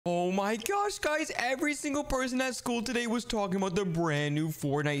my gosh, guys. Every single person at school today was talking about the brand new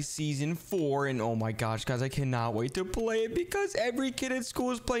Fortnite Season 4. And oh my gosh, guys, I cannot wait to play it because every kid at school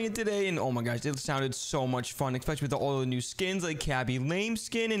is playing it today. And oh my gosh, it sounded so much fun, especially with all the new skins like Cabby Lame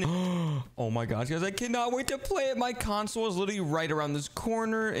skin. And oh my gosh, guys, I cannot wait to play it. My console is literally right around this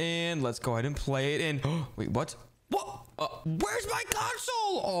corner. And let's go ahead and play it. And wait, what? What? Where's my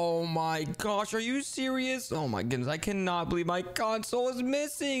console? Oh my gosh, are you serious? Oh my goodness, I cannot believe my console is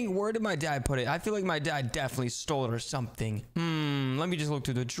missing. Where did my dad put it? I feel like my dad definitely stole it or something. Let me just look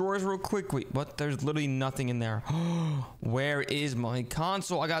through the drawers real quick. Wait, what? There's literally nothing in there. Where is my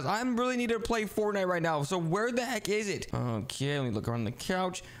console? Guys, I really need to play Fortnite right now. So where the heck is it? Okay, let me look around the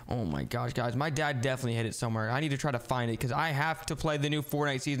couch. Oh my gosh, guys, my dad definitely hid it somewhere. I need to try to find it because I have to play the new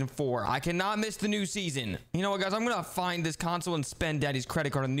Fortnite Season 4. I cannot miss the new season. You know what, guys? I'm going to find this console and spend daddy's credit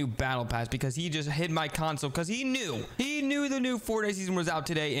card on the new battle pass because he just hid my console because he knew the new Fortnite season was out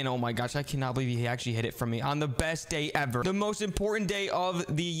today. And oh my gosh, I cannot believe he actually hid it from me on the best day ever, the most important day of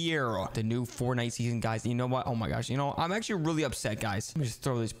the year, the new Fortnite season, guys. You know what? Oh my gosh, you know, I'm actually really upset, guys. Let me just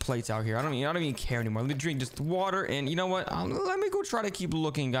throw these plates out here. I don't even care anymore. Let me drink just water. And you know what, let me go try to keep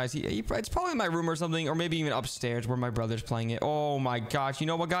looking, guys. It's probably in my room or something, or maybe even upstairs where my brother's playing it. Oh my gosh, you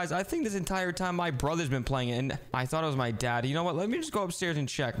know what, guys, I think this entire time my brother's been playing it and I thought it was my dad. You know what, let me just go upstairs and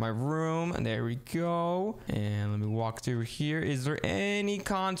check my room. And there we go. And let me walk through here. Is there any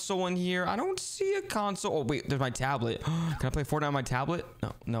console in here? I don't see a console. Oh wait, there's my tablet. Can I play Fortnite on my tablet?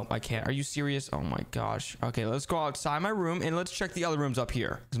 No, I can't. Are you serious? Oh my gosh. Okay, let's go outside my room and let's check the other rooms up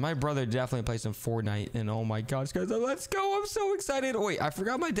here because my brother definitely plays some Fortnite. And oh my gosh, guys, let's go. I'm so excited. Oh, wait, I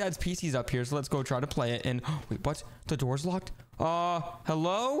forgot my dad's PC's up here, so let's go try to play it. And wait, what? The door's locked.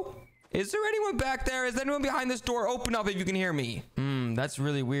 Hello? Is there anyone back there? Is anyone behind this door? Open up if you can hear me. That's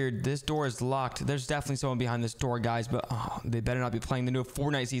really weird. This door is locked. There's definitely someone behind this door, guys, but they better not be playing the new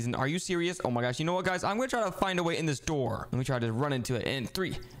Fortnite season. Are you serious? Oh my gosh. You know what, guys? I'm going to try to find a way in this door. Let me try to run into it. In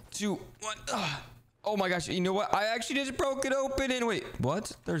 3, 2, 1. Oh my gosh, you know what? I actually just broke it open and wait,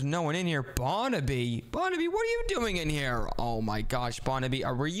 what? There's no one in here. Barnaby, what are you doing in here? Oh my gosh, Barnaby,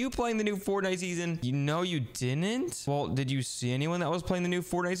 were you playing the new Fortnite season? You know you didn't? Well, did you see anyone that was playing the new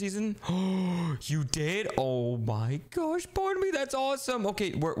Fortnite season? Oh, you did? Oh my gosh, Barnaby, that's awesome.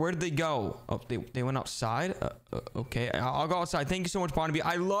 Okay, where did they go? Oh, they went outside? Okay, I'll go outside. Thank you so much, Barnaby.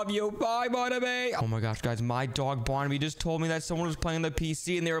 I love you. Bye, Barnaby. Oh my gosh, guys, my dog Barnaby just told me that someone was playing the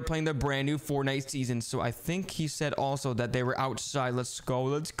PC and they were playing the brand new Fortnite season. So I think he said also that they were outside. Let's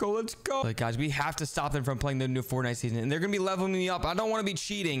go. But guys, we have to stop them from playing the new Fortnite season. And they're going to be leveling me up. I don't want to be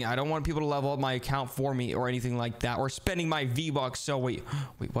cheating. I don't want people to level up my account for me or anything like that. Or spending my V-Bucks. So wait,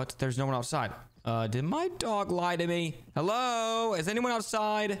 what? There's no one outside. Did my dog lie to me? Hello? Is anyone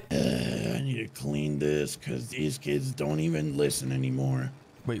outside? I need to clean this because these kids don't even listen anymore.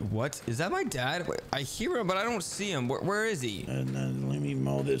 Wait, what? Is that my dad? Wait, I hear him, but I don't see him. Where is he? And then let me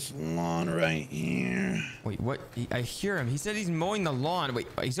mow this lawn right here. Wait, what? I hear him. He said he's mowing the lawn. Wait,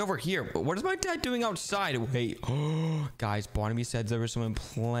 he's over here. What is my dad doing outside? Wait. Guys, Barnaby said there was someone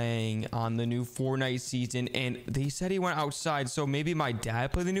playing on the new Fortnite season, and they said he went outside, so maybe my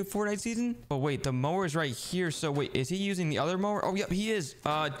dad played the new Fortnite season? But wait, the mower's right here, so wait, is he using the other mower? Oh, yep, he is.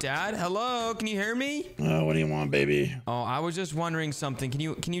 Dad? Hello? Can you hear me? What do you want, baby? Oh, I was just wondering something.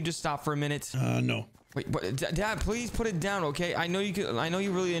 Can you just stop for a minute? No. Wait, but Dad, please put it down, okay? I know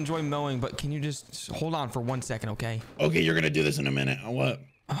you really enjoy mowing, but can you just hold on for 1 second, okay? Okay, you're gonna do this in a minute. What?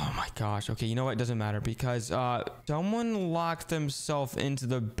 Oh my gosh. Okay, you know what? It doesn't matter because someone locked themselves into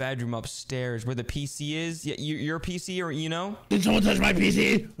the bedroom upstairs where the PC is. Yeah, your PC, or you know? Did someone touch my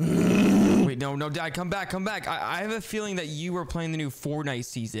PC? Wait, no, Dad, come back. I have a feeling that you were playing the new Fortnite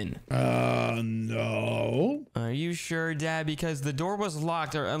season. No. Are you sure, Dad? Because the door was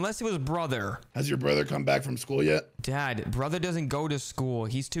locked, or unless it was brother. Has your brother come back from school yet? Dad, brother doesn't go to school.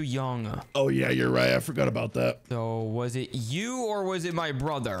 He's too young. Oh yeah, you're right. I forgot about that. So was it you or was it my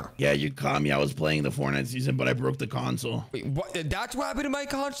brother? Yeah, you caught me. I was playing the Fortnite season, but I broke the console. Wait, what? That's what happened to my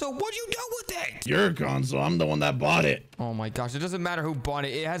console? What'd you do with it? Your console. I'm the one that bought it. Oh my gosh, it doesn't matter who bought it.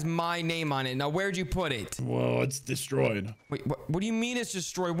 It has my name on it. Now, where'd you put it? Well, it's destroyed. Wait, what do you mean it's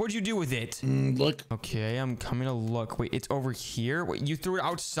destroyed? What'd you do with it? Look. Okay, I'm coming to look. Wait, it's over here? Wait, you threw it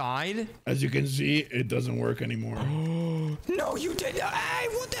outside? As you can see, it doesn't work anymore. No, you didn't. Hey,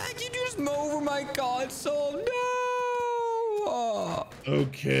 what the heck? You just mow over my console? No!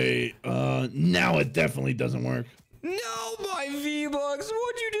 Okay, now it definitely doesn't work. No, my V-Bucks.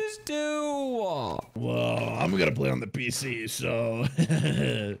 What'd you just do? Well, I'm gonna play on the PC, so.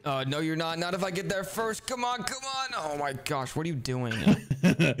 No, you're not. Not if I get there first. Come on, come on. Oh my gosh, what are you doing?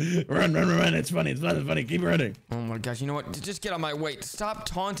 Run. It's funny. It's not funny. Keep running. Oh my gosh, you know what? Just get on my way. Stop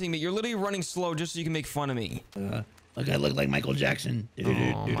taunting me. You're literally running slow just so you can make fun of me. Look, I look like Michael Jackson.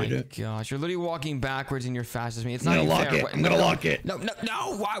 Oh my gosh, you're literally walking backwards and you're fast as me. It's not I'm even gonna lock fair. it. I'm gonna lock it. No.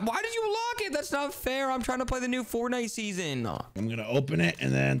 Why did you lock it? That's not fair. I'm trying to play the new Fortnite season. I'm gonna open it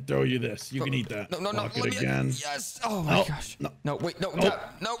and then throw you this. You can eat that. No. Lock it again. Yes. Oh my gosh. No. Wait. No. Oh. Dad,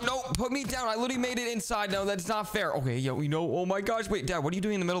 no. Put me down. I literally made it inside. No, that's not fair. Okay. Yo, we know. Oh my gosh. Wait, Dad. What are you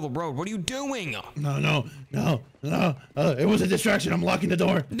doing in the middle of the road? What are you doing? No. It was a distraction. I'm locking the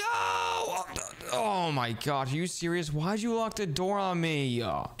door. No. Oh my god, are you serious? Why'd you lock the door on me?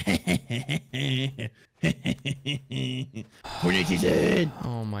 Fortnite season.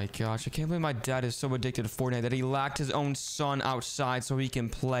 Oh my gosh, I can't believe my dad is so addicted to Fortnite that he locked his own son outside so he can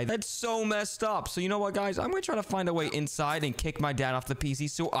play. That's so messed up. So you know what, guys? I'm gonna try to find a way inside and kick my dad off the PC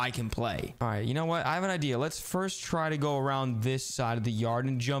so I can play. All right, you know what? I have an idea. Let's first try to go around this side of the yard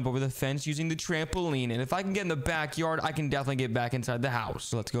and jump over the fence using the trampoline. And if I can get in the backyard, I can definitely get back inside the house.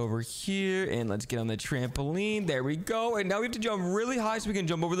 So let's go over here and let's get on the trampoline. There we go. And now we have to jump really high so we can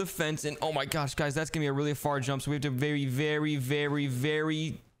jump over the fence. And oh my gosh, guys, that's gonna be a really far jump. So we have to very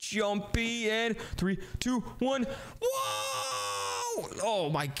jumpy. And 3, 2, 1. Whoa! Oh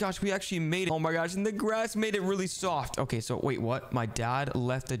my gosh, we actually made it. Oh my gosh, and the grass made it really soft. Okay, so wait, what? My dad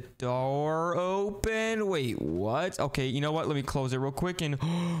left the door open. Wait, what? Okay, you know what? Let me close it real quick. And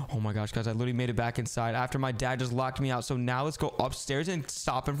oh my gosh, guys, I literally made it back inside after my dad just locked me out. So now let's go upstairs and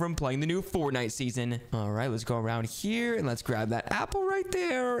stop him from playing the new Fortnite season. All right, let's go around here and let's grab that apple right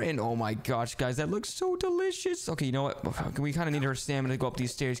there. And oh my gosh, guys, that looks so delicious. Okay, you know what? We kind of need our stamina to go up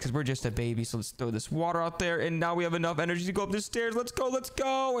these stairs because we're just a baby. So let's throw this water out there. And now we have enough energy to go up the stairs. Let's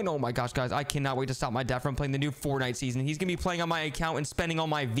go. And oh my gosh, guys, I cannot wait to stop my dad from playing the new Fortnite season. He's gonna be playing on my account and spending all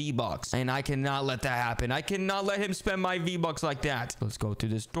my V-Bucks. And I cannot let that happen. I cannot let him spend my V-Bucks like that. Let's go through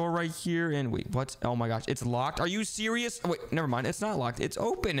this door right here. And wait, what? Oh my gosh, it's locked. Are you serious? Wait, never mind. It's not locked. It's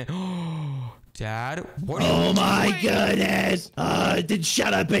open. Dad, what are you doing? Oh my goodness. Then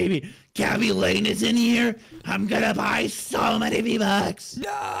shut up, baby. Gabby Lane is in here. I'm gonna buy so many V-Bucks.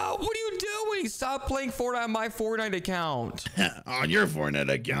 No, what are you doing? Stop playing Fortnite on my Fortnite account. On your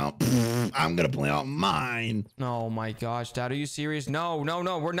Fortnite account, I'm gonna play on mine. Oh my gosh, Dad, are you serious? No,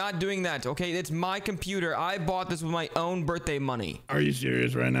 we're not doing that. Okay, it's my computer. I bought this with my own birthday money. Are you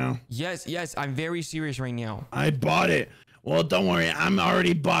serious right now? Yes, I'm very serious right now. I bought it. Well, don't worry. I'm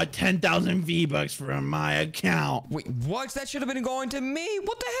already bought 10,000 V-Bucks from my account. Wait, what? That should have been going to me.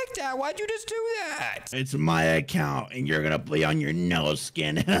 What the heck, Dad? Why'd you just do that? It's my account, and you're gonna play on your nose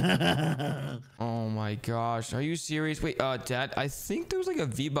skin. Oh my gosh, are you serious? Wait, Dad, I think there was like a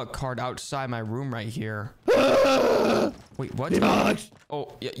V-Buck card outside my room right here. Wait, what? V-Bucks.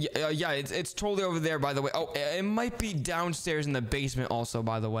 Oh, yeah, it's totally over there, by the way. Oh, it might be downstairs in the basement also,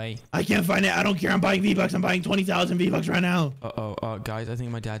 by the way. I can't find it. I don't care. I'm buying V-Bucks. I'm buying 20,000 V-Bucks right now. Guys, I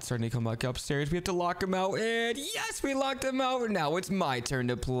think my dad's starting to come back upstairs. We have to lock him out. And yes, we locked him out. And now it's my turn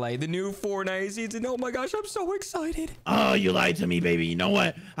to play the new Fortnite season. Oh my gosh, I'm so excited. Oh, you lied to me, baby. You know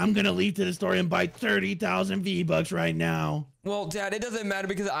what? I'm gonna leave to the store and buy 30,000 V-Bucks right now. Well, Dad, it doesn't matter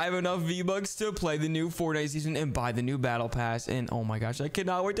because I have enough V-Bucks to play the new Fortnite season and buy the new battle pass. And oh my gosh, I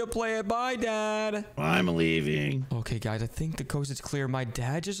cannot wait to play it. Bye, Dad. I'm leaving. Okay, guys, I think the coast is clear. My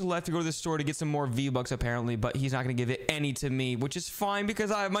dad just left to go to the store to get some more V-Bucks apparently, but he's not going to give it any to me, which is fine because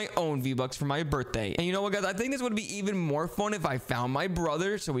I have my own V-Bucks for my birthday. And you know what, guys? I think this would be even more fun if I found my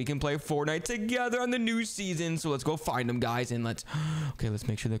brother so we can play Fortnite together on the new season. So let's go find him, guys, and let's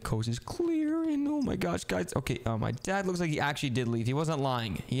make sure the coast is clear. And oh my gosh, guys. Okay, my dad looks like he actually did leave. He wasn't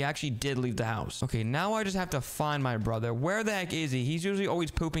lying. He actually did leave the house. Okay, now I just have to find my brother. Where the heck is he? He's usually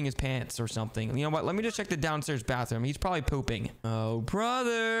always pooping his pants or something. You know what? Let me just check the downstairs bathroom. He's probably pooping. Oh,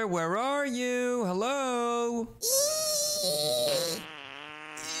 brother, where are you? Hello?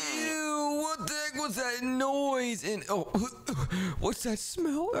 Ew, what the heck was that noise? And oh, what's that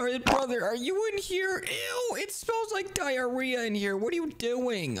smell? All right, brother, are you in here? Ew, it smells like diarrhea in here. What are you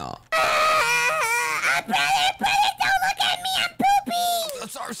doing? Brother, don't look at me, I'm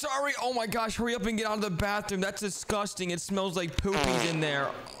pooping! Sorry. Oh my gosh, hurry up and get out of the bathroom. That's disgusting. It smells like poopies in there.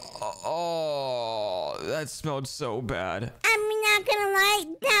 Oh, that smelled so bad. I'm not gonna lie,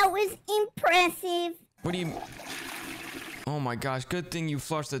 that was impressive. What do you... Oh my gosh, good thing you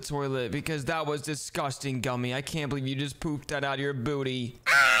flushed the toilet because that was disgusting, Gummy. I can't believe you just pooped that out of your booty.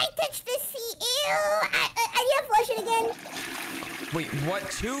 I touched the seat. Ew. I didn't flush it again. Wait, what?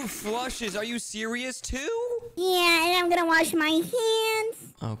 2 flushes? Are you serious? 2? Yeah, and I'm gonna wash my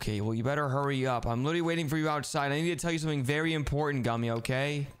hands. Okay, well, you better hurry up. I'm literally waiting for you outside. I need to tell you something very important, Gummy,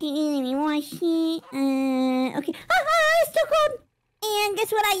 okay? Okay, let me wash it. Okay. It's still cold. And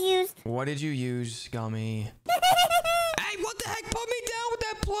guess what I used? What did you use, Gummy? Hey, what the heck? Put me down with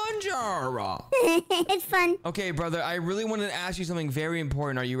that plunger! It's fun. Okay, brother, I really wanted to ask you something very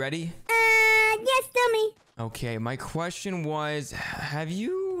important. Are you ready? Yes, tell me. Okay, my question was, have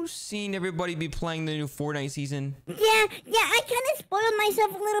you seen everybody be playing the new Fortnite season? Yeah, I kind of spoiled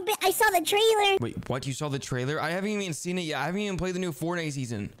myself a little bit. I saw the trailer. Wait, what? You saw the trailer? I haven't even seen it yet. I haven't even played the new Fortnite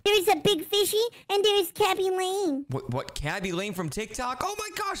season. There's a big fishy, and there's Cabby Lane. What? Cabby Lane from TikTok? Oh my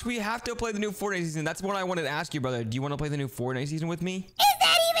gosh, we have to play the new Fortnite season. That's what I wanted to ask you, brother. Do you want to play the new Fortnite season with me? Is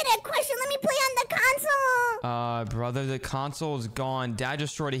that even a question? Let me play on the console. Brother, the console is gone. Dad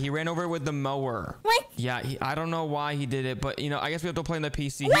destroyed it. He ran over it with the mower. What? Yeah, I don't know why he did it, but, you know, I guess we have to play on the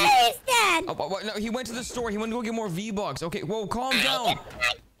PC. Where is Dad? No, he went to the store. He went to go get more V-Bucks. Okay, whoa, calm down.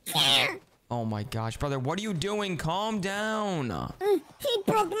 I can't. Oh my gosh, brother, what are you doing? Calm down. He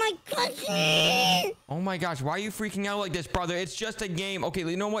broke my cushion. Oh my gosh, why are you freaking out like this, brother? It's just a game. Okay,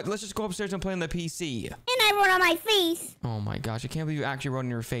 you know what? Let's just go upstairs and play on the PC. And I wrote on my face. Oh my gosh, I can't believe you actually wrote on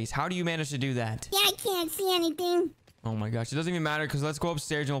your face. How do you manage to do that? Yeah, I can't see anything. Oh my gosh, it doesn't even matter because let's go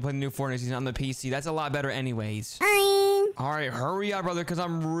upstairs and we'll play the new Fortnite season on the PC. That's a lot better anyways. All right, hurry up, brother, because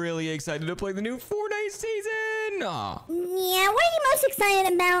I'm really excited to play the new Fortnite season. Yeah, what are you most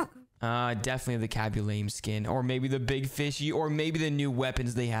excited about? Definitely the Cabby Lame skin, or maybe the big fishy, or maybe the new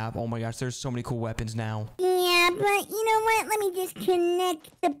weapons they have. Oh my gosh, there's so many cool weapons now. Yeah, but you know what? Let me just connect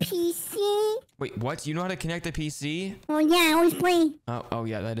the PC. Wait, what? You know how to connect the PC? Oh yeah, I always play. Oh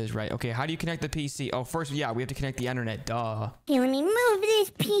yeah, that is right. Okay, how do you connect the PC? Oh, first, yeah, we have to connect the internet. Duh. Okay, let me move this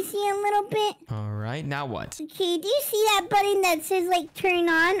PC a little bit. All right, now what? Okay, do you see that button that says like turn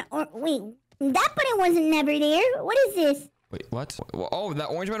on? Or wait, that button wasn't never there. What is this? Wait, what? Oh, that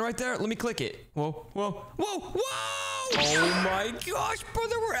orange button right there? Let me click it. Whoa, whoa, whoa, whoa! Oh my gosh,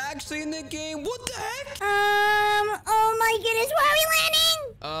 brother, we're actually in the game. What the heck? Oh my goodness, where are we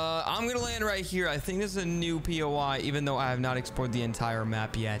landing? I'm gonna land right here. I think this is a new POI, even though I have not explored the entire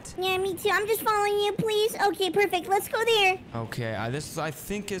map yet. Yeah, me too. I'm just following you, please. Okay, perfect. Let's go there. Okay, I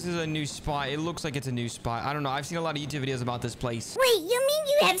think this is a new spot. It looks like it's a new spot. I don't know. I've seen a lot of YouTube videos about this place. Wait, you mean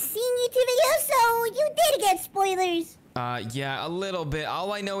you have seen YouTube videos, so you did get spoilers? Yeah, a little bit.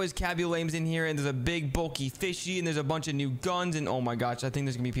 All I know is Cabby Lame's in here, and there's a big bulky fishy, and there's a bunch of new guns, and oh my gosh, I think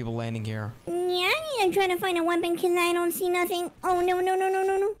there's gonna be people landing here. Yeah, I'm trying to find a weapon because I don't see nothing. Oh,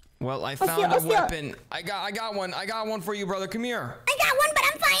 no. Well, I found a weapon. I got one. I got one for you, brother. Come here. I got one, but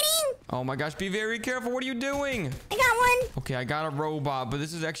I'm fighting. Oh my gosh, be very careful. What are you doing? I got one. Okay, I got a robot, but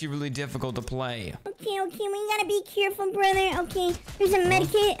this is actually really difficult to play. Okay, we gotta be careful, brother. Okay, there's a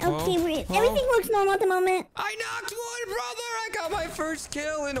medkit. Okay, everything looks normal at the moment. I knocked one, brother. I got my first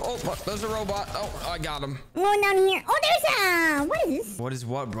kill, and oh, there's a robot. Oh, I got him. Going down here. Oh, there's what is this? What is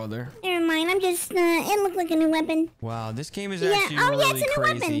what, brother? Never mind. I'm just. It looked like a new weapon. Wow, this game is actually it's really a new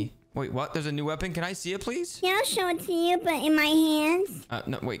crazy. weapon. Wait, what? There's a new weapon? Can I see it, please? Yeah, I'll show it to you, but in my hands.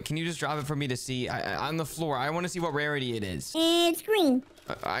 No, wait. Can you just drop it for me to see? On the floor. I want to see what rarity it is. It's green.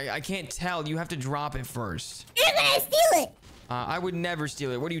 I can't tell. You have to drop it first. You're gonna steal it. I would never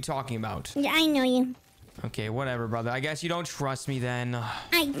steal it. What are you talking about? Yeah, I know you. Okay, whatever, brother. I guess you don't trust me then.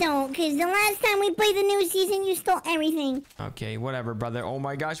 I don't, because the last time we played the new season, you stole everything. Okay, whatever, brother. Oh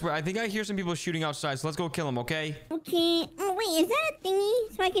my gosh, I think I hear some people shooting outside, so let's go kill them, okay? Okay. Oh, wait, is that a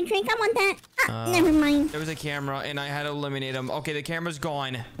thingy so I can drink? I want that. Never mind. There was a camera, and I had to eliminate him. Okay, the camera's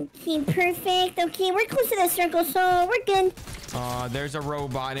gone. Okay, perfect. Okay, we're close to the circle, so we're good. There's a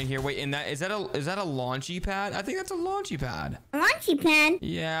robot in here. Wait, is that a launchy pad? I think that's a launchy pad. A launchy pad?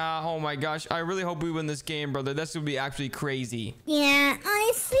 Yeah, oh my gosh. I really hope we win this game, brother. This would be actually crazy. Yeah,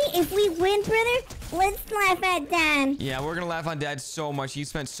 honestly, if we win, brother, let's laugh at Dad. Yeah, we're gonna laugh on Dad so much. He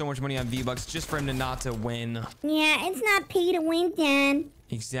spent so much money on V-Bucks just for him to not to win. Yeah, it's not pay to win, Dad.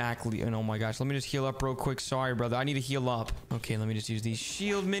 Exactly. And oh my gosh, let me just heal up real quick. Sorry, brother. I need to heal up. Okay, let me just use these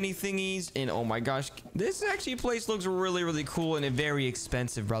shield mini thingies. And oh my gosh, this actually place looks really, really cool and very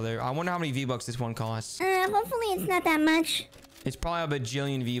expensive, brother. I wonder how many V-Bucks this one costs. Hopefully it's not that much. It's probably a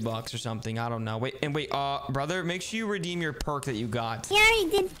bajillion V-Bucks or something. I don't know. Wait, brother, make sure you redeem your perk that you got. Yeah, I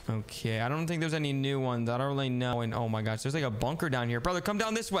already did. Okay, I don't think there's any new ones. I don't really know. And oh my gosh, there's like a bunker down here. Brother, come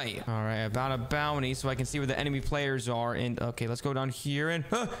down this way. All right, about a bounty so I can see where the enemy players are. And okay, let's go down here and...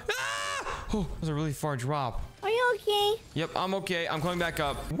 Oh, that was a really far drop. Are you okay? Yep, I'm okay. I'm coming back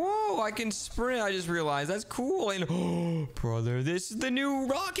up. Whoa, I can sprint. I just realized. That's cool. And oh, brother, this is the new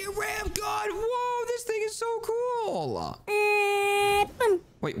rocket ramp gun. Whoa, this thing is so cool. Boom.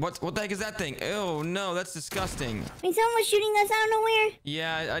 Wait, what the heck is that thing? Oh, no, that's disgusting. Wait, someone was shooting us. I don't know where.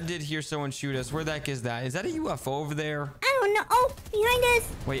 Yeah, I did hear someone shoot us. Where the heck is that? Is that a UFO over there? I don't know. Oh, behind us.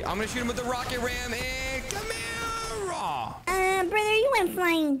 Wait, I'm gonna shoot him with the rocket ram. And come here. Brother, you went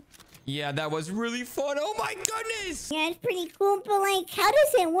flying. Yeah, that was really fun. Oh my goodness. Yeah, it's pretty cool, but like, how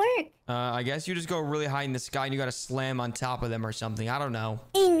does it work? I guess you just go really high in the sky and you gotta slam on top of them or something. I don't know.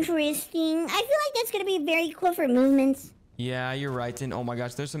 Interesting. I feel like that's gonna be very cool for movements. Yeah, you're right. And oh my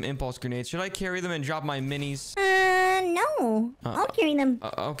gosh, there's some impulse grenades. Should I carry them and drop my minis? No. I'll carry them.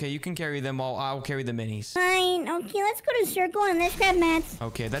 Okay, you can carry them all. I'll carry the minis. Fine. Okay, let's go to Circle and let's grab mats.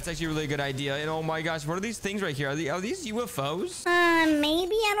 Okay, that's actually a really good idea. And oh my gosh, what are these things right here? Are these UFOs?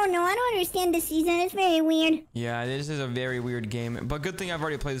 Maybe. I don't know. I don't understand this season. It's very weird. Yeah, this is a very weird game. But good thing I've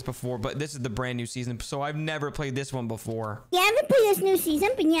already played this before. But this is the brand new season, so I've never played this one before. Yeah, I haven't played this new season,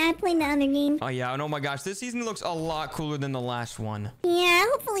 but yeah, I played the other game. Oh yeah, and oh my gosh, this season looks a lot cooler than the last one. Yeah,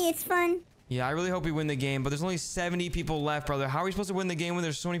 hopefully it's fun. Yeah, I really hope we win the game, but there's only 70 people left, brother. How are we supposed to win the game when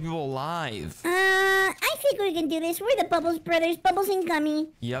there's so many people alive? I think we can do this. We're the Bubbles brothers, Bubbles and Gummy.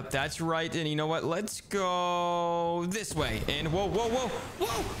 Yep, that's right. And you know what? Let's go this way. And whoa, whoa, whoa,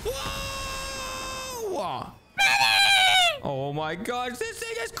 whoa, whoa! Oh my gosh, this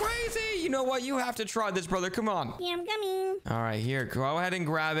thing is crazy! You know what? You have to try this, brother. Come on. Yeah, I'm coming. All right, here. Go ahead and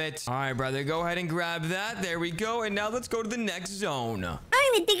grab it. All right, brother. Go ahead and grab that. There we go. And now let's go to the next zone. I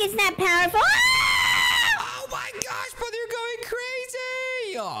don't even think it's that powerful. Oh my gosh, brother, you're going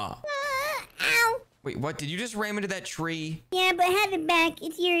crazy! Ow. Wait, what? Did you just ram into that tree? Yeah, but have it back.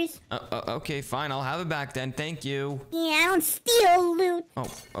 It's yours. Okay, fine. I'll have it back then. Thank you. Yeah, I don't steal loot. Oh,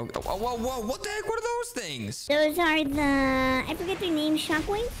 whoa. What the heck? What are those things? Those are the... I forget their name.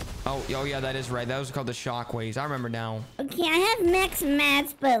 Shockwaves? Oh, yeah, that is right. That was called the shockwaves. I remember now. Okay, I have max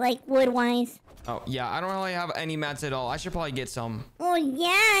mats, but like wood-wise. Oh, yeah, I don't really have any mats at all. I should probably get some. Oh,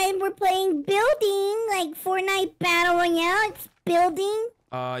 yeah, we're playing building, like Fortnite Battle Royale. It's building.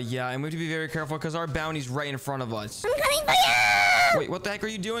 Yeah, and we have to be very careful because our bounty's right in front of us. I'm coming for you! Wait, what the heck are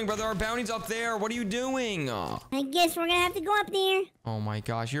you doing, brother? Our bounty's up there. What are you doing? I guess we're gonna have to go up there. Oh my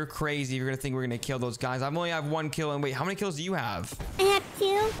gosh, you're crazy. You're gonna think we're gonna kill those guys. I've only have 1 kill. And wait, how many kills do you have? I have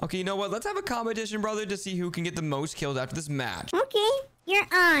 2. Okay, you know what? Let's have a competition, brother, to see who can get the most kills after this match. Okay, you're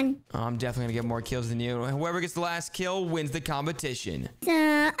on. I'm definitely gonna get more kills than you. Whoever gets the last kill wins the competition. So,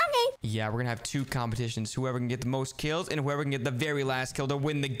 okay. Yeah, we're gonna have 2 competitions. Whoever can get the most kills and whoever can get the very last kill to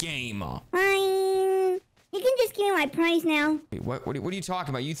win the game. Fine. You can just give me my prize now. Wait, what are you talking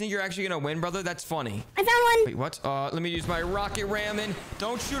about? You think you're actually gonna win, brother? That's funny. I found one. Wait, what? Let me use my rocket ram and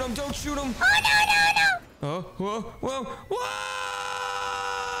don't shoot him! Don't shoot him! Oh, no.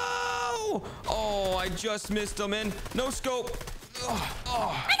 Whoa! Oh, I just missed him in. No scope. I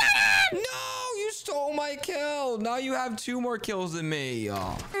got him. No, you stole my kill. Now you have 2 more kills than me.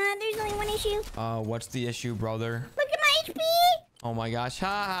 There's only one issue. What's the issue, brother? Look at my HP. Oh my gosh,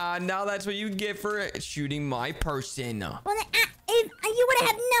 haha, now that's what you get for shooting my person. Well, if you would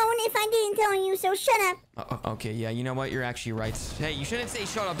have known if I didn't tell you, so shut up. Okay, yeah, you know what? You're actually right. Hey, you shouldn't say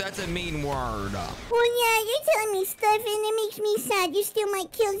shut up. That's a mean word. Well, yeah, you're telling me stuff and it makes me sad. You steal my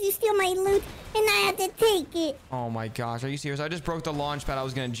kills, you steal my loot, and I have to take it. Oh my gosh, are you serious? I just broke the launch pad I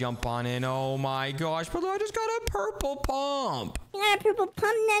was gonna jump on in. Oh my gosh, brother, I just got a purple pump. You got a purple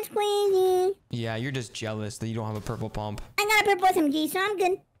pump? That's crazy. Yeah, you're just jealous that you don't have a purple pump. I got a purple SMG, so I'm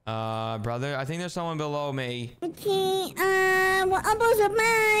good. Brother, I think there's someone below me. Okay, well, elbows are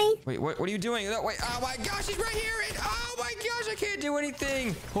mine. Wait, what are you doing? No, wait, oh my gosh, he's right here. And, oh my gosh, I can't do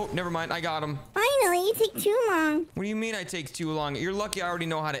anything. Oh, never mind, I got him. Finally, you take too long. What do you mean I take too long? You're lucky I already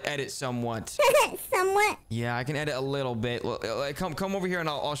know how to edit somewhat. Somewhat. Yeah, I can edit a little bit. Look, come over here and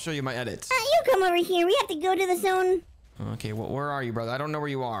I'll show you my edits. You come over here. We have to go to the zone. Okay, well, where are you, brother? I don't know where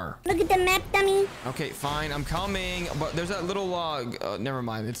you are. Look at the map, dummy. Okay, fine. I'm coming. But there's that little never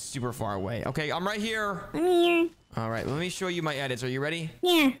mind. It's super far away. Okay, I'm right here. I'm here. All right, let me show you my edits. Are you ready?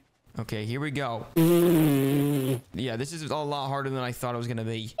 Yeah. Okay, here we go. Yeah, this is a lot harder than I thought it was going to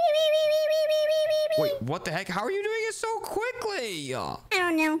be. Wait, what the heck? How are you doing it so quickly? I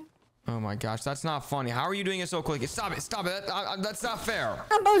don't know. Oh my gosh, that's not funny. How are you doing it so quickly? Stop it. That's not fair.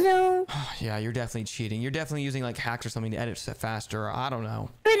 Bozo. Yeah, you're definitely cheating. You're definitely using like hacks or something to edit faster. I don't know.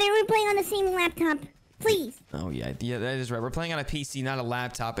 Brother, we're playing on the same laptop. Please. Oh, yeah, that is right. We're playing on a PC, not a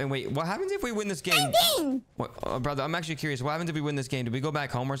laptop. And wait, what happens if we win this game? Ding! What, brother, I'm actually curious. What happens if we win this game? Do we go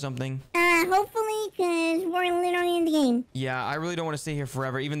back home or something? Hopefully, because we're literally in the game. Yeah, I really don't want to stay here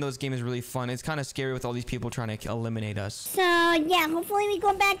forever, even though this game is really fun. It's kind of scary with all these people trying to eliminate us. So, yeah, hopefully we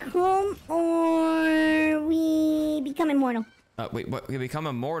go back home or we become immortal. Wait, what? We become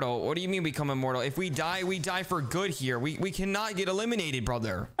immortal? What do you mean become immortal? If we die for good here. We cannot get eliminated,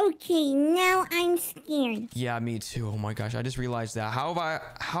 brother. Okay, now I'm scared. Yeah, me too. Oh my gosh, I just realized that. How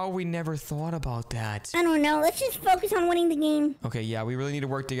have we never thought about that? I don't know. Let's just focus on winning the game. Okay, yeah, we really need to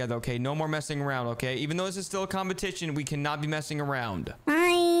work together, okay? No more messing around, okay? Even though this is still a competition, we cannot be messing around.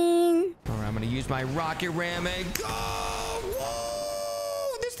 Fine. All right, I'm gonna use my rocket ram and go!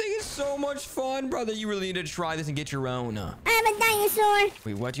 Whoa! This thing is so much fun, brother. You really need to try this and get your own. I have a dinosaur.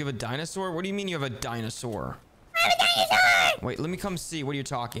 Wait, what? You have a dinosaur? What do you mean you have a dinosaur? I have a dinosaur. Wait, let me come see. What are you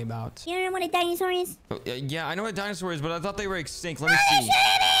talking about? You don't know what a dinosaur is? Oh, yeah, I know what a dinosaur is, but I thought they were extinct. Let me see.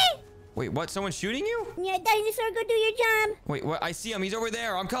 Wait, what? Someone's shooting you? Yeah, dinosaur, go do your job. Wait, what? I see him. He's over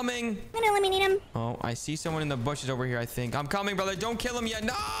there. I'm coming. I'm gonna eliminate him. Oh, I see someone in the bushes over here, I think. I'm coming, brother. Don't kill him yet.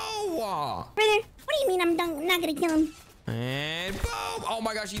 No! Brother, what do you mean I'm not gonna kill him? And boom! Oh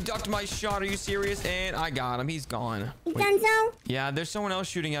my gosh, he ducked my shot. Are you serious? And I got him. He's gone. You done so? Yeah, there's someone else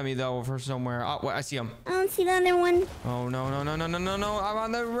shooting at me though from somewhere. Oh, wait, I see him. I don't see the other one. Oh no, no, no, no, no, no, no. I'm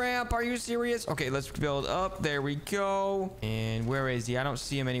on the ramp. Are you serious? Okay, let's build up. There we go. And where is he? I don't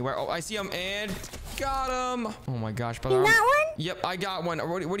see him anywhere. Oh, I see him and got him. Oh my gosh, brother. You got one? Yep, I got one.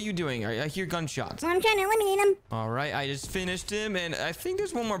 What are you doing? I hear gunshots. Well, I'm trying to eliminate him. All right, I just finished him, and I think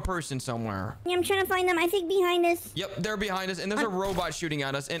there's one more person somewhere. Yeah, I'm trying to find them. I think behind us. Yep, they're behind us, and there's a robot shooting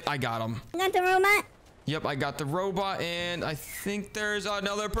at us, and I got him. You got the robot? Yep, I got the robot, and I think there's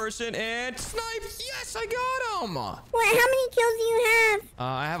another person, and snipe! Yes, I got him! What? How many kills do you have?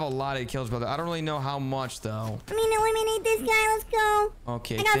 I have a lot of kills, brother. I don't really know how much, though. I mean, eliminate this guy. Let's go.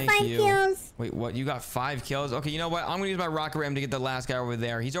 Okay, I got thank 5 you. kills. Wait, what? You got 5 kills? Okay, you know what? I'm gonna use my rocket ram to get the last guy over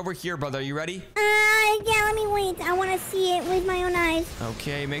there. He's over here, brother. Are you ready? Yeah, let me wait. I want to see it with my own eyes.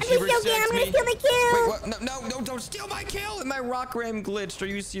 Okay, make I'm sure gonna you steal, I'm protect gonna me. steal the kill. Wait, what? No, don't steal my kill! And my rock ram glitched. Are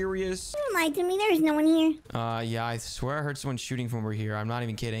you serious? Don't lie to me. There's no one here. Yeah, I swear I heard someone shooting from over here. I'm not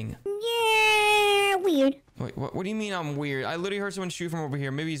even kidding. Yeah, weird. Wait, what do you mean I'm weird? I literally heard someone shoot from over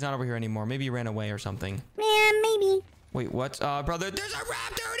here. Maybe he's not over here anymore. Maybe he ran away or something. Yeah, maybe. Wait, what? Brother, there's a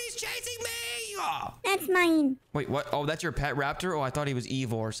raptor and he's chasing me! That's mine. Wait, what? Oh, that's your pet raptor? Oh, I thought he was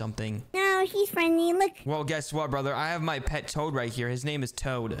evil or something. No, he's friendly. Look. Well, guess what, brother? I have my pet Toad right here. His name is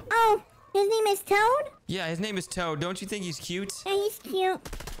Toad. Oh, his name is Toad? Yeah, his name is Toad. Don't you think he's cute? Yeah, he's cute.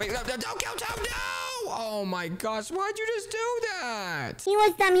 Wait, no, don't kill Toad, no! Oh my gosh, why'd you just do that? He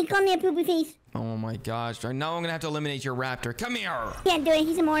was dumb. He called me a poopy face. Oh my gosh, right now I'm gonna have to eliminate your raptor. Come here! Can't do it.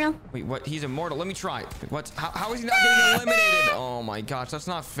 He's immortal. Wait, what? He's immortal. Let me try. Wait, what? How is he not getting eliminated? Oh my gosh, that's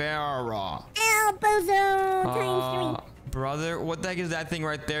not fair. Ow, bozo. Times 3. Brother, what the heck is that thing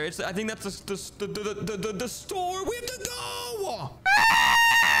right there? I think that's the store. We have to go!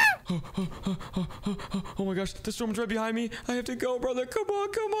 Oh my gosh, the storm's right behind me. I have to go, brother. Come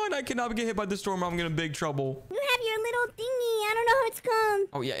on. I cannot get hit by the storm or I'm gonna be in big trouble. You have your little thingy. I don't know how it's called.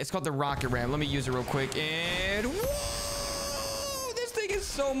 Oh yeah, it's called the rocket ram. Let me use it real quick. And whoa! This thing is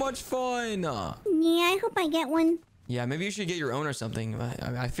so much fun. Yeah, I hope I get one. Yeah, maybe you should get your own or something.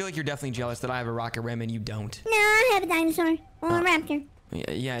 I feel like you're definitely jealous that I have a rocket ram and you don't. No, I have a dinosaur. Well, a raptor.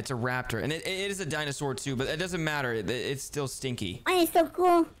 Yeah, it's a raptor. And it is a dinosaur too, but it doesn't matter. It's still stinky. Mine is so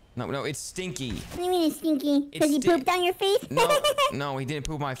cool. No, it's stinky. What do you mean it's stinky? Because he It's pooped on your face? No, he didn't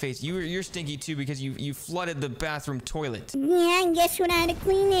poop my face. You're stinky too because you flooded the bathroom toilet. Yeah, and guess what? I had to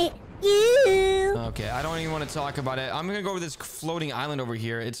clean it. You. Okay, I don't even want to talk about it. I'm gonna go over this floating island over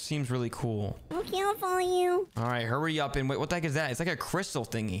here. It seems really cool. Okay, I'll follow you. All right, hurry up and wait. What the heck is that? It's like a crystal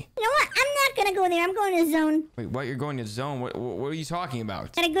thingy. You know what? I'm not gonna go there. I'm going to the zone. Wait, what? You're going to zone? What are you talking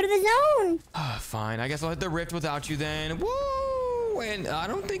about? Gotta go to the zone. Fine. I guess I'll hit the rift without you then. Woo! And I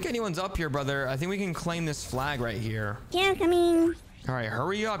don't think anyone's up here, brother. I think we can claim this flag right here. Yeah, coming. All right,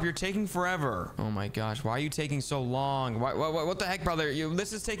 hurry up. You're taking forever. Oh my gosh, why are you taking so long? What the heck, brother?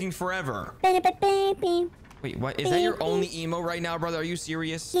 This is taking forever. Wait, what? Is that your only emo right now, brother? Are you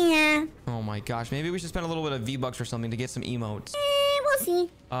serious? Yeah. Oh my gosh, maybe we should spend a little bit of V-Bucks or something to get some emotes. We'll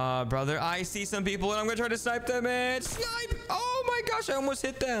see. Brother, I see some people and I'm gonna try to snipe them and snipe! Oh my gosh, I almost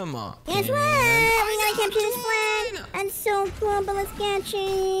hit them. Guess what? We gotta capture this flag. That's so cool, but let's capture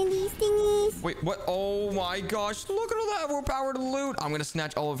these thingies. Wait, what? Oh my gosh, look at all that overpowered loot. I'm gonna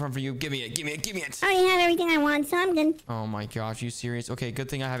snatch all of them from you. Give me it. I already have everything I want, so I'm good. Oh my gosh, you serious? Okay, good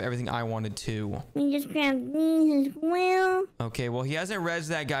thing I have everything I wanted too. Let me just grab these as well. Okay, well, he hasn't rezzed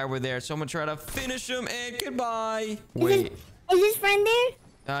that guy over there, so I'm gonna try to finish him and goodbye. Is his friend there?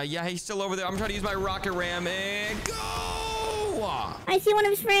 Yeah, he's still over there. I'm trying to use my rocket ram and go! I see one of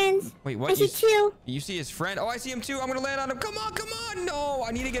his friends. Wait, what? I see two. You see his friend? Oh, I see him too. I'm gonna land on him. Come on. No,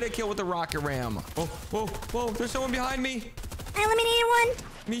 I need to get a kill with the rocket ram. Oh, whoa, there's someone behind me. I eliminated one.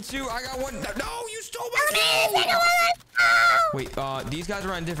 Me too. I got one. No, you stole my Eliminate kill. the second one. Wait, these guys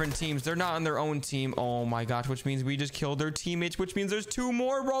are on different teams. They're not on their own team. Oh my gosh, which means we just killed their teammates, which means there's 2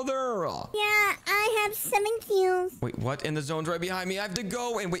 more, brother. Yeah, I have 7 kills. Wait, what? And the zone's right behind me. I have to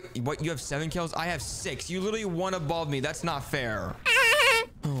go. And wait, what? You have 7 kills? I have 6. You literally one above me. That's not fair.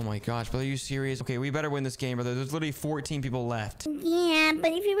 Oh my gosh, brother, are you serious? Okay, we better win this game, brother. There's literally 14 people left. Yeah,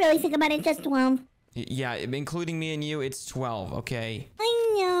 but if you really think about it, just 12. Yeah, including me and you, it's 12, okay?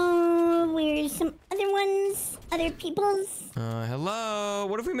 I know. Where's some other ones? Other people's? Hello?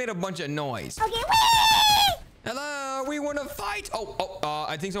 What if we made a bunch of noise? Okay, wait! Hello? We want to fight?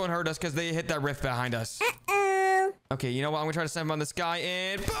 I think someone heard us because they hit that rift behind us. Uh-oh. Okay, you know what? I'm going to try to send him on the sky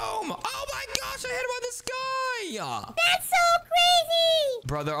and boom! Oh my gosh, I hit him on the sky! That's so crazy!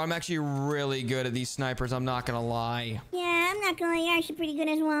 Brother, I'm actually really good at these snipers. I'm not going to lie. Yeah, I'm not gonna lie, you're actually pretty good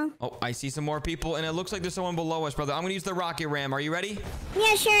as well. Oh, I see some more people, and it looks like there's someone below us, brother. I'm gonna use the rocket ram. Are you ready?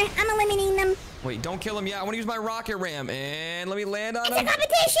 Yeah, sure. I'm eliminating them. Wait, don't kill him yet. I want to use my rocket ram, and let me land on It's a him.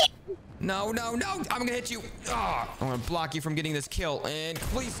 competition! No, no, no. I'm gonna hit you. I'm gonna block you from getting this kill, and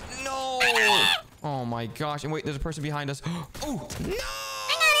please, no. Oh my gosh. And wait, there's a person behind us. Oh, no.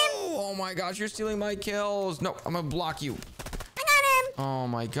 Oh my gosh, you're stealing my kills. No, I'm gonna block you. I got him! Oh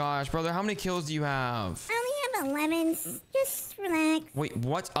my gosh, brother. How many kills do you have? I only have 11. Just relax. Wait,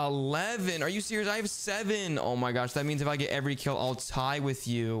 what? 11? Are you serious? I have 7. Oh my gosh, that means if I get every kill, I'll tie with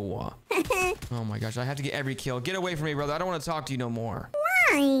you. Oh my gosh, I have to get every kill. Get away from me, brother. I don't want to talk to you no more.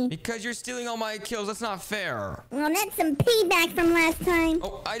 Why? Because you're stealing all my kills. That's not fair. Well, that's some payback from last time.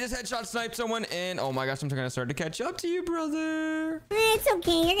 Oh, I just headshot sniped someone, and oh my gosh, I'm gonna start to catch up to you, brother. It's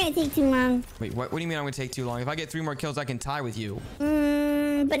okay. You're gonna take too long. Wait, what do you mean I'm gonna take too long? If I get 3 more kills, I can tie with you.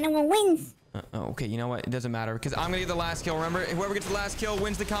 But no one wins. Okay, you know what? It doesn't matter because I'm gonna get the last kill. Remember, whoever gets the last kill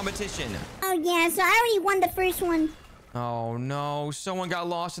wins the competition. Oh, yeah. So I already won the first one. Oh no, someone got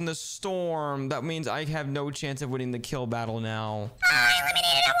lost in the storm. That means I have no chance of winning the kill battle now. Oh, I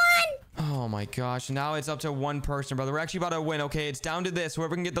eliminated one! Oh my gosh, now it's up to 1 person, brother. We're actually about to win, okay? It's down to this.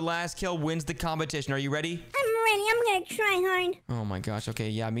 Whoever can get the last kill wins the competition. Are you ready? I'm ready. I'm gonna try hard. Oh my gosh, okay,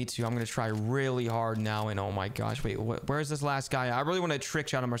 yeah, me too. I'm gonna try really hard now, and oh my gosh, wait, where's this last guy? I really want to trick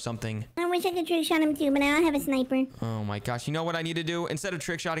shot him or something. I wish I could trick shot him too, but I don't have a sniper. Oh my gosh, you know what I need to do? Instead of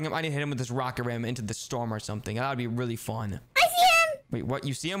trick shotting him, I need to hit him with this rocket ram into the storm or something. That would be really fun. I see him! Wait, what?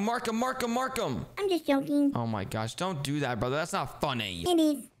 You see him? Mark him, mark him, mark him! I'm just joking. Oh my gosh, don't do that, brother. That's not funny. It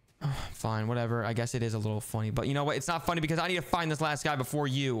is. Fine, whatever. I guess it is a little funny. But you know what? It's not funny because I need to find this last guy before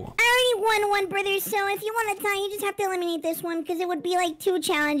you. I already won one, brother, so if you want to tie, you just have to eliminate this one, because it would be like 2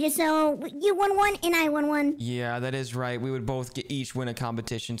 challenges, so you won one, and I won one. Yeah, that is right. We would both each win a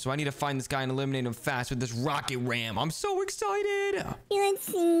competition, so I need to find this guy and eliminate him fast with this rocket ram. I'm so excited. Yeah, let's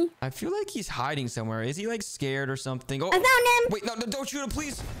see. I feel like he's hiding somewhere. Is he like scared or something? Oh, I found him! wait, no, don't shoot him,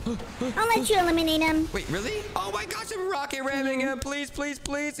 please. I'll let you eliminate him. Wait, really? Oh my gosh, I'm rocket ramming him. Please, please,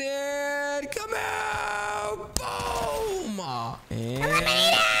 please, and come out. Boom. And Eliminate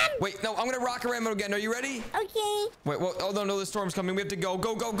him! wait, no, I'm gonna rocket ram him again. Are you ready? Okay. Wait, well, oh no, the storm's coming. We have to go,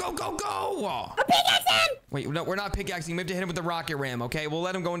 go, go, go, go, go. Oh, pickaxe him! Wait, no, we're not pickaxing. We have to hit him with the rocket ram, okay? We'll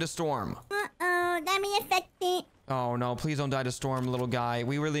let him go into storm. Uh-oh, that may affect it. Oh no, please don't die to storm, little guy.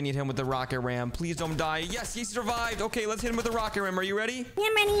 We really need him with the rocket ram. Please don't die. Yes, he survived. Okay, let's hit him with the rocket ram. Are you ready? Yeah,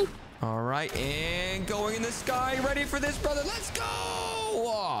 I'm ready. All right, and going in the sky. Ready for this, brother? Let's go.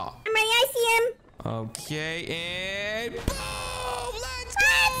 I'm ready, I see him. Okay, and boom! Let's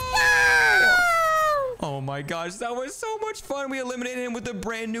Let's go! go! Oh my gosh, that was so much fun. We eliminated him with a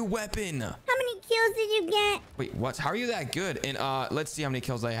brand new weapon. How many kills did you get? Wait, what? How are you that good? And let's see how many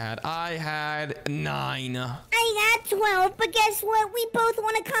kills I had. I had 9. I got 12, but guess what? We both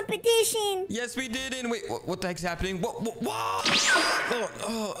won a competition. Yes, we did. And wait, what the heck's happening? Whoa!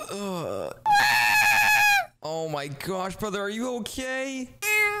 Oh my gosh, brother, are you okay?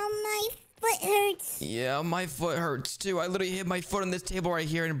 Ow, my foot hurts. Yeah, my foot hurts too. I literally hit my foot on this table right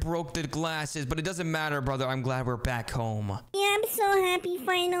here and broke the glasses, but it doesn't matter, brother. I'm glad we're back home. Yeah, I'm so happy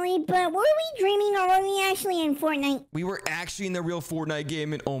finally, but were we dreaming or were we actually in Fortnite? We were actually in the real Fortnite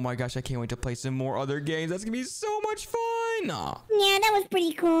game, and oh my gosh, I can't wait to play some more other games. That's gonna be so much fun. Yeah, that was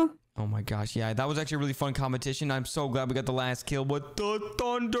pretty cool. Oh my gosh, yeah, that was actually a really fun competition. I'm so glad we got the last kill with the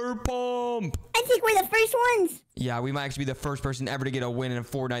Thunder Pump. I think we're the first ones. Yeah, we might actually be the first person ever to get a win in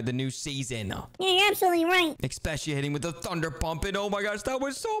Fortnite, the new season. Yeah, you're absolutely right. Especially hitting with the Thunder Pump, and oh my gosh, that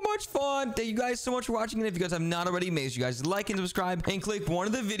was so much fun. Thank you guys so much for watching, and if you guys have not already, make sure you guys like and subscribe, and click one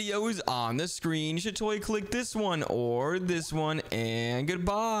of the videos on the screen. You should totally click this one or this one, and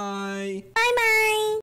goodbye. Bye-bye.